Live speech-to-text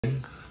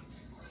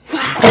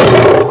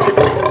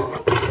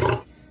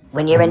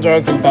When you're in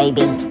Jersey,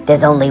 baby,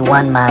 there's only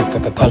one monster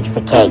that takes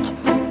the cake.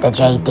 The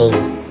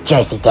JD,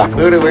 Jersey Devil.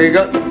 Booty, where you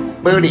go?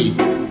 Booty.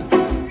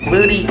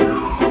 Booty.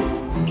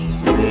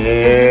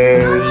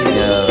 There he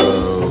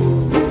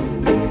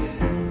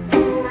goes.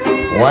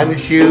 One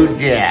shoe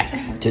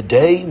Jack.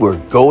 Today we're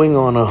going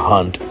on a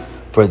hunt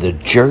for the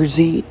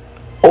Jersey,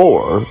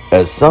 or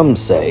as some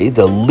say,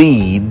 the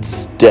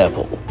Leeds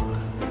Devil.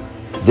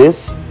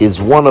 This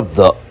is one of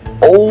the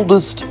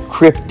oldest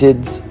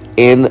cryptids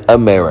in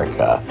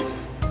America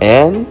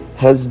and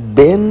has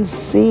been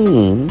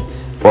seen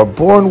or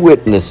borne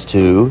witness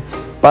to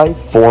by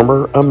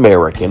former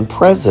American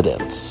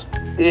presidents.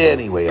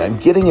 Anyway, I'm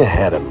getting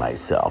ahead of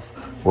myself.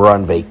 We're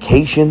on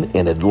vacation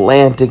in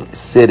Atlantic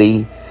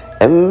City,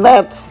 and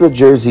that's the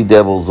Jersey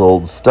Devil's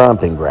old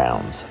stomping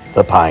grounds,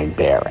 the Pine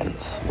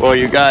Barrens. Well,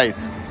 you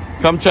guys,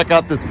 come check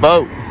out this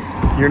boat.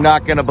 You're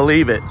not going to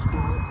believe it.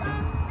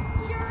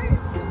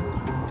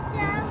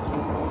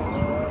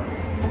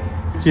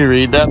 Can you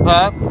read that,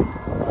 Pop?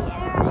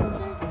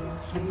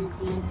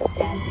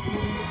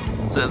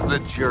 It says the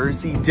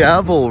Jersey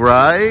Devil,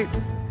 right?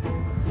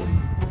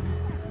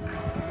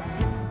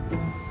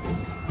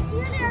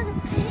 There's a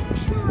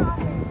picture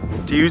of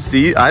it. Do you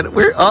see?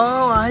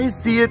 I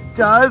see it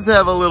does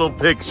have a little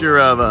picture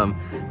of him.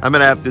 I'm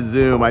gonna have to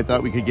zoom. I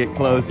thought we could get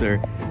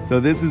closer. So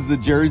this is the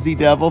Jersey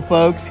Devil,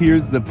 folks.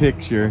 Here's the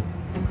picture.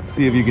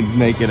 See if you can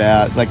make it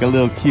out. It's like a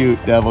little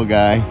cute devil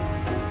guy.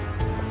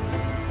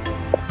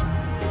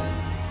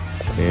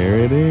 There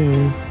it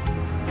is.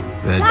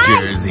 The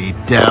Jersey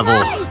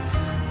Devil.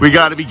 We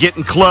gotta be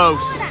getting close.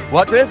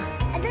 What, Griff?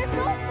 I just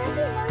saw something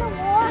in the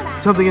water.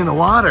 Something in the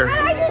water.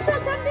 And I just saw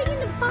something in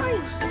the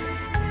pipe.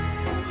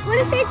 What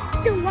if it's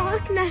the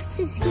Loch Ness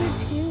is here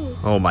too?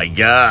 Oh my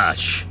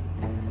gosh.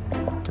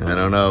 I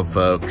don't know,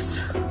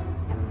 folks.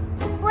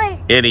 Wait,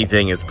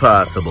 Anything is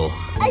possible.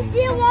 I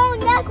see a long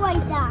neck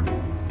right there.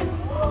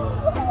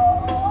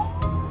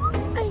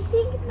 I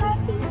think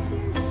Ness is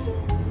here too.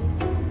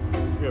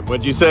 Grip,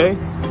 what'd you say?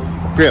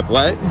 Grip,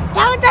 what?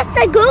 That was just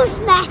a goose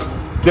nest.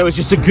 That was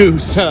just a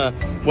goose.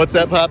 What's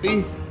that,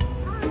 Poppy?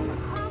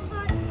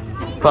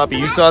 Poppy,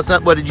 you saw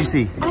something? What did you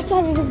see? I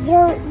saw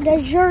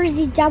the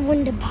Jersey Devil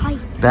in the pipe.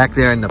 Back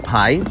there in the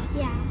pipe?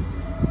 Yeah.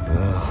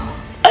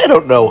 I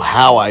don't know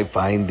how I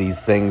find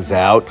these things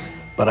out,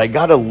 but I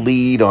got a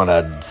lead on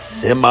a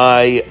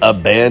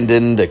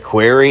semi-abandoned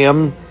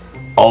aquarium.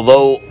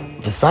 Although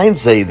the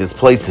signs say this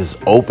place is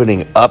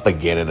opening up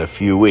again in a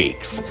few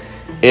weeks.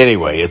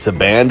 Anyway, it's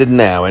abandoned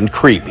now and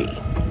creepy.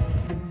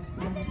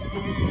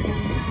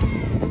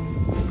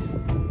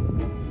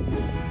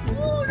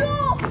 Oh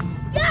no!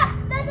 Yes,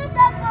 there's a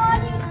dead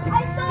body.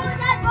 I saw a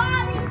dead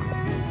body.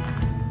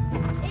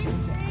 It's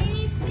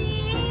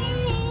creepy.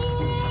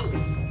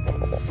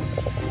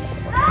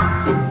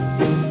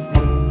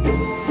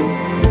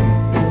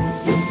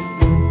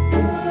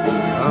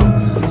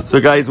 So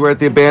guys, we're at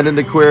the abandoned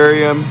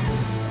aquarium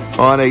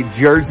on a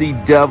Jersey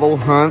Devil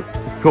hunt,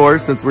 of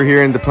course, since we're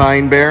here in the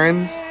Pine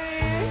Barrens.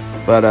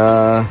 But,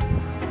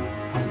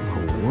 what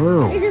in the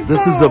world? It's a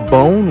This is a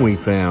bone. bone we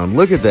found.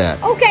 Look at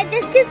that. Okay,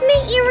 this gives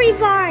me eerie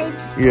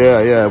vibes.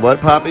 Yeah.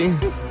 What, Poppy?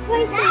 This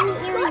place gives me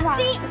eerie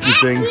vibes. You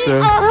think so?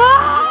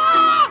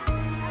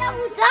 That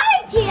will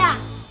die here.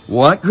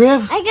 What,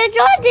 Griff? I can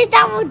try this.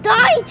 That will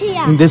die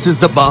here. This is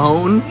the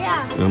bone?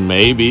 Yeah.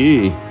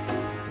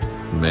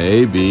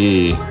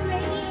 Maybe.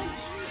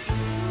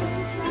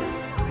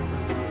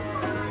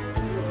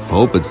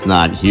 Hope it's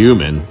not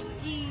human.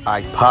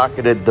 I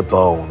pocketed the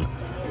bone.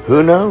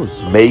 Who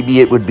knows?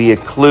 Maybe it would be a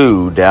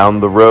clue down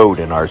the road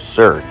in our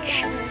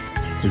search.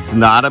 It's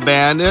not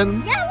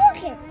abandoned? Yeah,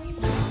 look it.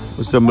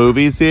 With some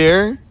movies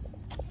here?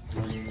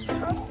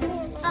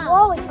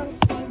 Oh, it's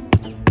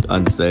unstable.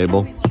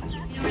 Unstable. They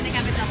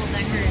have a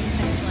double-decker at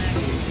Six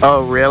Flags.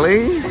 Oh,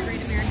 really?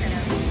 Great America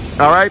does.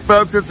 All right,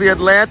 folks, it's the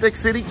Atlantic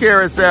City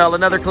Carousel.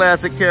 Another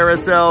classic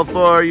carousel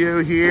for you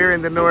here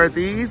in the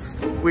Northeast.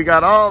 We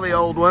got all the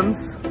old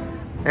ones.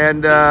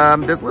 And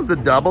this one's a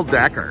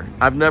double-decker.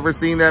 I've never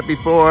seen that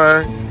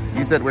before.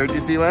 You said, where'd you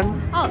see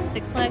one? Oh,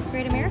 Six Flags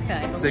Great America.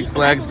 I believe. Six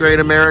Flags Great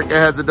America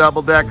has a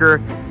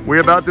double-decker. We're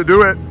about to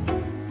do it.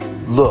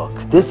 Look,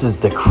 this is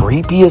the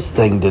creepiest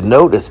thing to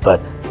notice,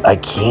 but I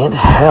can't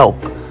help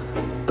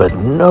but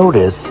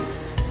notice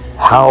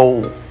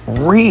how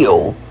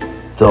real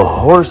the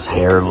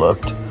horsehair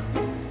looked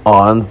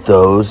on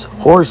those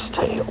horse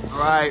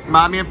tails. All right,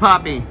 Mommy and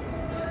Poppy,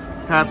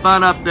 have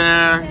fun up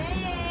there.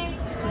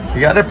 You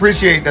gotta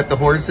appreciate that the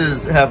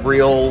horses have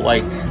real,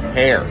 like,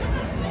 hair.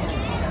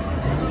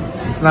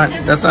 That's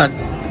not,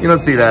 you don't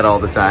see that all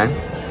the time.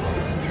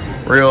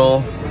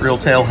 Real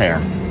tail hair.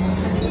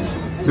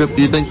 Do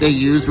you think they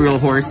use real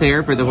horse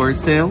hair for the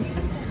horse tail?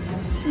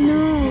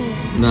 No.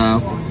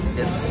 No.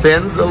 It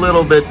spins a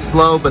little bit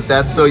slow, but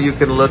that's so you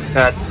can look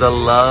at the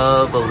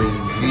lovely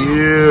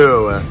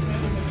view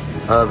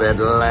of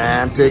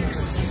Atlantic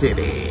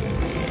City.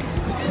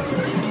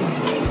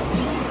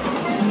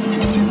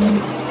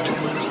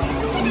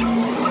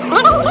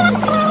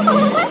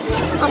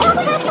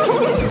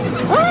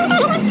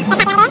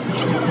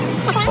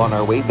 On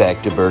our way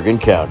back to Bergen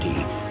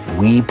County,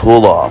 we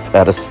pull off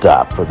at a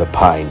stop for the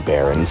Pine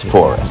Barrens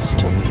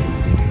Forest.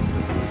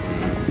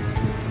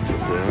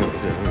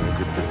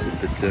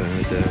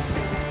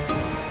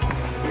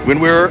 When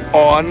we're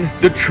on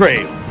the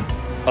trail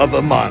of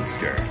a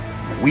monster,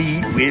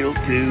 we will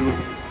do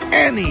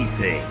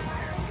anything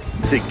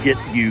to get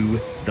you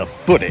the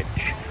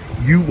footage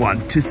you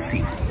want to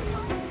see.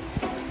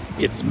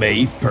 It's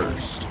May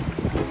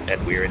 1st,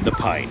 and we're in the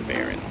Pine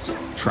Barrens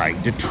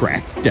trying to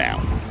track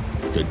down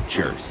the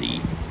Jersey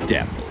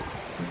Devil.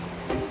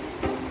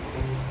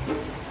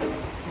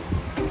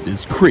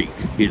 This creek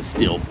is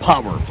still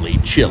powerfully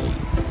chilly,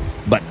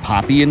 but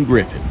Poppy and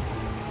Griffin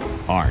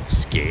aren't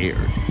scared.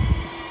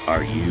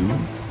 Are you?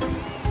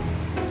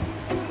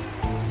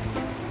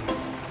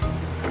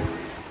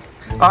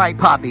 All right,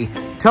 Poppy,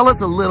 tell us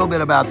a little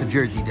bit about the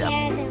Jersey Devil.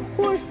 It had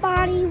horse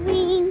body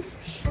wings.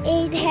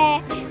 It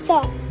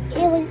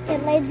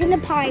lives in the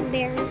Pine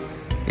Barrens.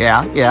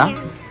 Yeah.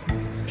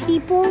 And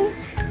people,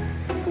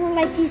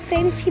 like these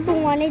famous people,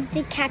 wanted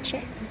to catch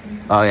it.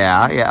 Oh,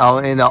 yeah. Oh,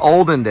 in the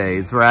olden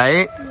days,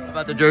 right?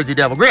 About the Jersey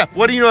Devil. Griff,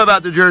 what do you know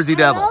about the Jersey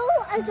Devil?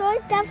 Oh, a Jersey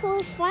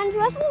Devil runs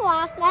with a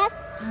walk nest.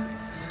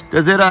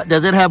 Does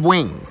it have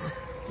wings?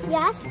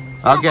 Yes.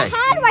 Okay. It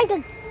had like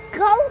a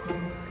goat,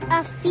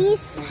 a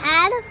feast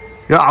head.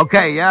 Yeah.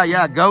 Okay.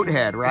 Yeah. Goat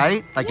head,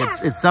 right? Like Yeah.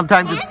 it's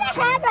sometimes And it's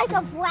it had like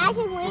a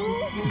dragon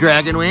wing.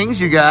 dragon wings.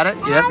 You got it.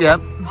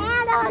 Yep. And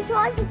a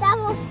Jersey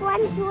Devil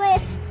runs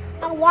with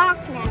a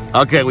walk nest.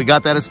 Okay, we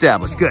got that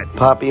established. Good.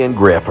 Poppy and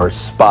Griff are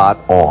spot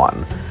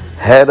on.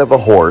 Head of a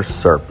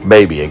horse, or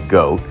maybe a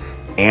goat.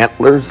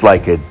 Antlers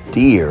like a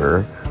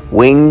deer.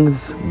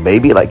 Wings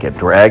maybe like a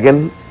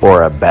dragon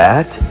or a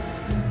bat.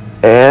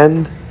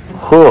 And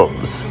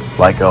hooves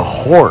like a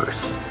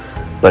horse.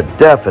 But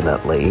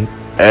definitely,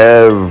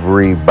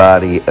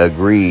 everybody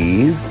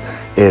agrees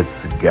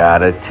it's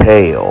got a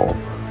tail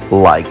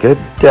like a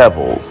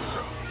devil's.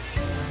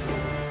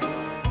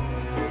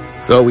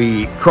 So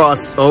we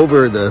crossed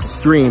over the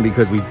stream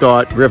because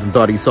Griffin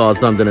thought he saw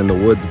something in the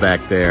woods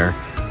back there,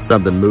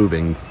 something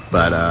moving,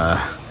 but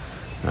I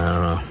don't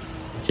know,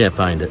 can't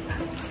find it.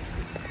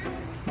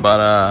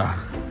 But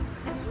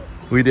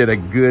we did a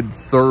good,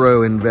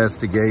 thorough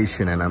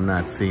investigation, and I'm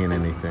not seeing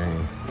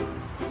anything.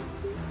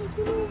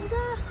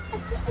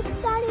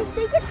 I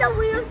think it's a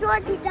real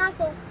Jersey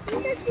Devil.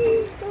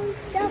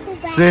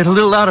 Say it a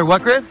little louder.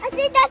 What, Griff? I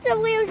think that's a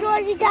real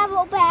Jersey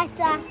Devil back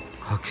there.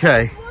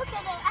 Okay. Look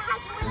at it. I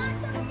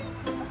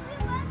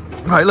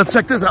have All right, let's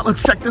check this out.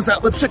 Let's check this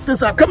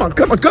out. Come on,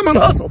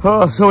 hustle.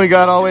 Oh, so we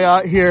got all the way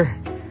out here.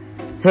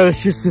 And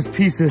it's just this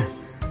piece of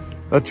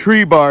a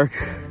tree bark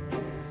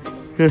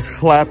just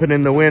flapping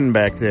in the wind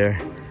back there.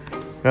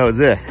 That was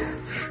it.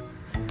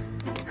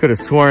 Could have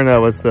sworn that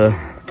was the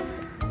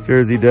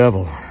Jersey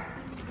Devil.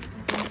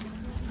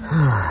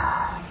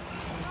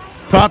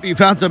 Poppy, you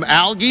found some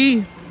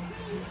algae?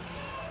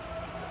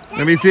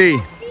 Let me see.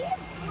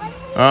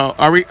 Oh,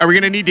 are we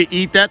gonna need to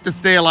eat that to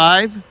stay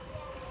alive?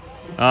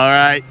 All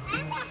right.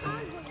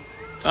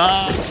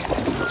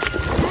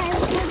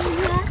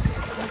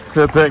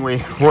 Good thing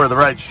we wore the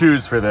right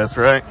shoes for this,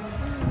 right?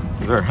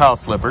 They're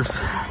house slippers.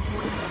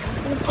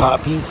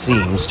 Poppy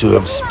seems to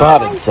have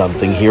spotted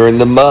something here in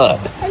the mud.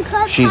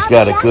 She's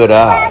got a good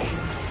eye,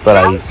 but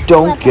I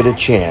don't get a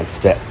chance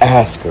to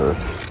ask her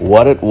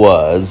what it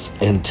was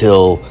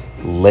until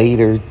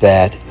later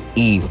that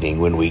evening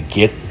when we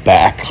get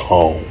back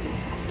home.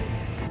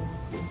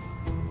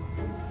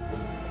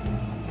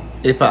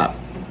 Hey, Pop.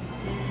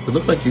 It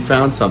looked like you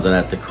found something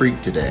at the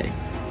creek today.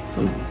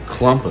 Some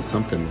clump of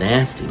something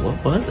nasty.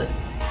 What was it?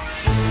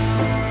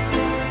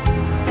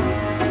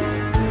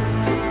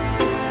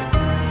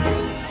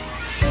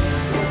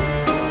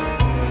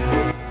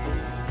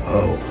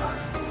 Oh,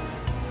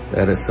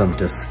 that is some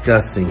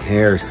disgusting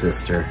hair,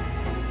 sister.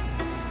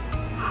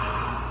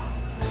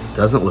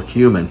 Doesn't look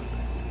human.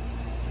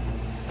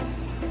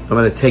 I'm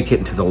gonna take it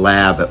into the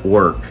lab at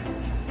work.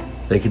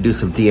 They could do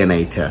some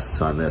DNA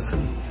tests on this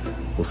and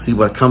we'll see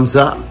what comes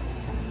up.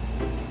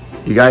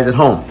 You guys at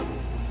home,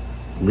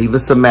 leave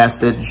us a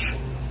message.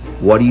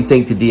 What do you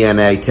think the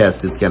DNA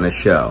test is gonna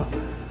show?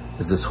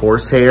 Is this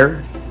horse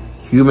hair,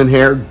 human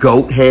hair,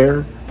 goat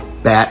hair,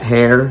 bat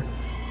hair,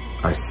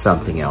 or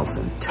something else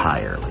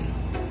entirely?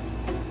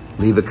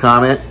 Leave a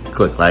comment,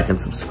 click like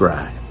and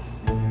subscribe.